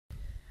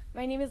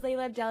My name is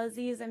Laila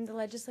Abdelaziz. I'm the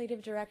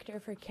Legislative Director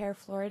for CAIR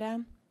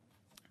Florida.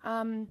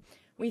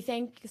 We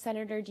thank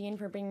Senator Dean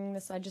for bringing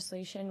this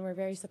legislation. We're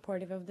very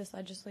supportive of this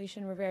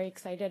legislation. We're very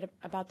excited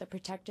about the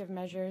protective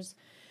measures.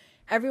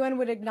 Everyone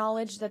would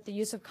acknowledge that the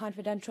use of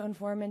confidential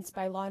informants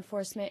by law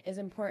enforcement is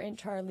important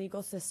to our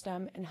legal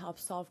system and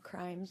helps solve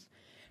crimes.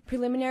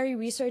 Preliminary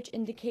research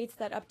indicates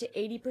that up to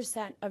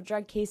 80% of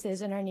drug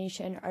cases in our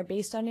nation are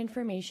based on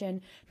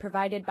information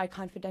provided by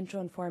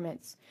confidential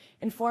informants.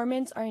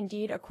 Informants are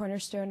indeed a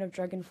cornerstone of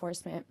drug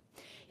enforcement.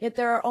 Yet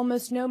there are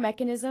almost no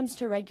mechanisms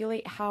to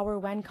regulate how or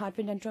when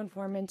confidential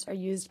informants are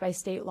used by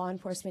state law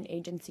enforcement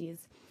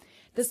agencies.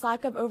 This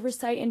lack of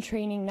oversight and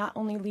training not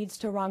only leads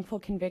to wrongful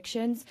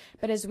convictions,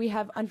 but as we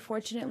have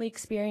unfortunately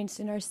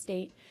experienced in our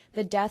state,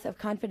 the death of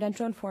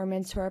confidential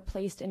informants who are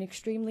placed in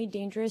extremely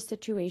dangerous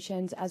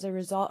situations as a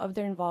result of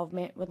their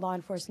involvement with law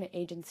enforcement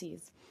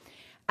agencies.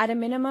 At a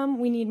minimum,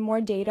 we need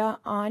more data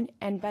on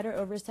and better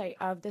oversight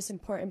of this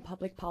important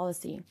public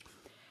policy.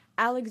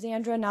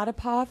 Alexandra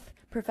Nadapov,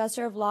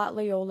 professor of law at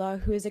Loyola,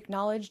 who is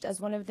acknowledged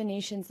as one of the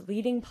nation's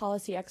leading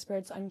policy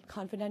experts on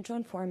confidential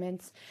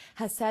informants,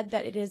 has said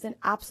that it is an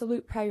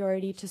absolute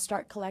priority to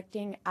start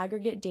collecting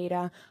aggregate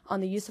data on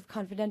the use of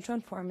confidential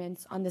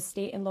informants on the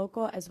state and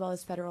local as well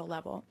as federal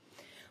level.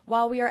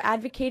 While we are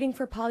advocating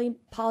for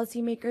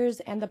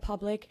policymakers and the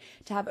public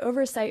to have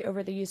oversight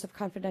over the use of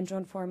confidential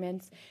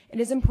informants,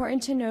 it is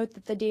important to note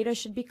that the data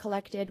should be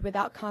collected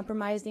without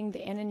compromising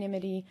the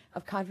anonymity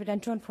of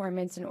confidential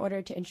informants in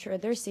order to ensure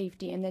their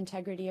safety and the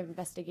integrity of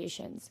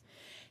investigations.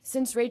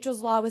 Since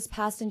Rachel's Law was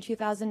passed in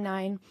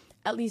 2009,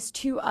 at least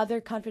 2 other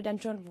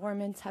confidential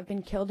informants have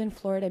been killed in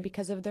Florida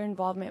because of their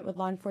involvement with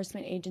law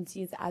enforcement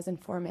agencies as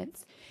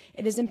informants.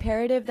 It is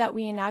imperative that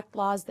we enact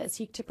laws that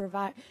seek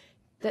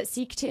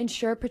to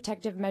ensure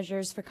protective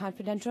measures for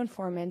confidential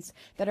informants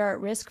that are at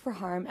risk for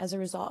harm as a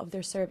result of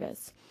their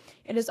service.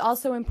 It is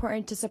also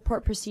important to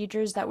support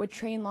procedures that would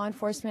train law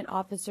enforcement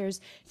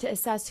officers to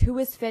assess who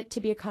is fit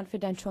to be a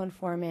confidential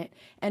informant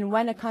and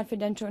when a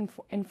confidential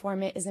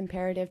informant is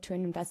imperative to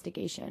an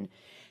investigation.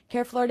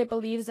 CAIR Florida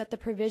believes that the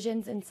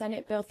provisions in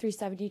Senate Bill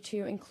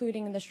 372,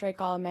 including the Strike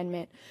All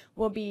Amendment,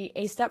 will be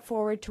a step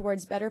forward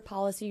towards better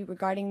policy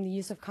regarding the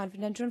use of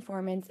confidential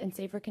informants and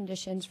safer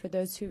conditions for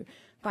those who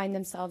find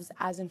themselves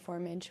as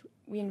informants.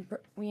 We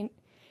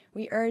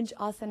urge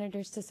all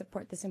senators to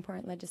support this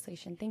important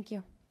legislation. Thank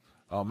you.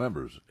 All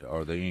members,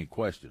 are there any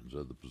questions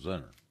of the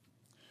presenter?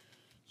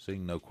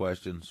 Seeing no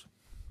questions,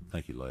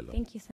 thank you, Laila. Thank you, Senator.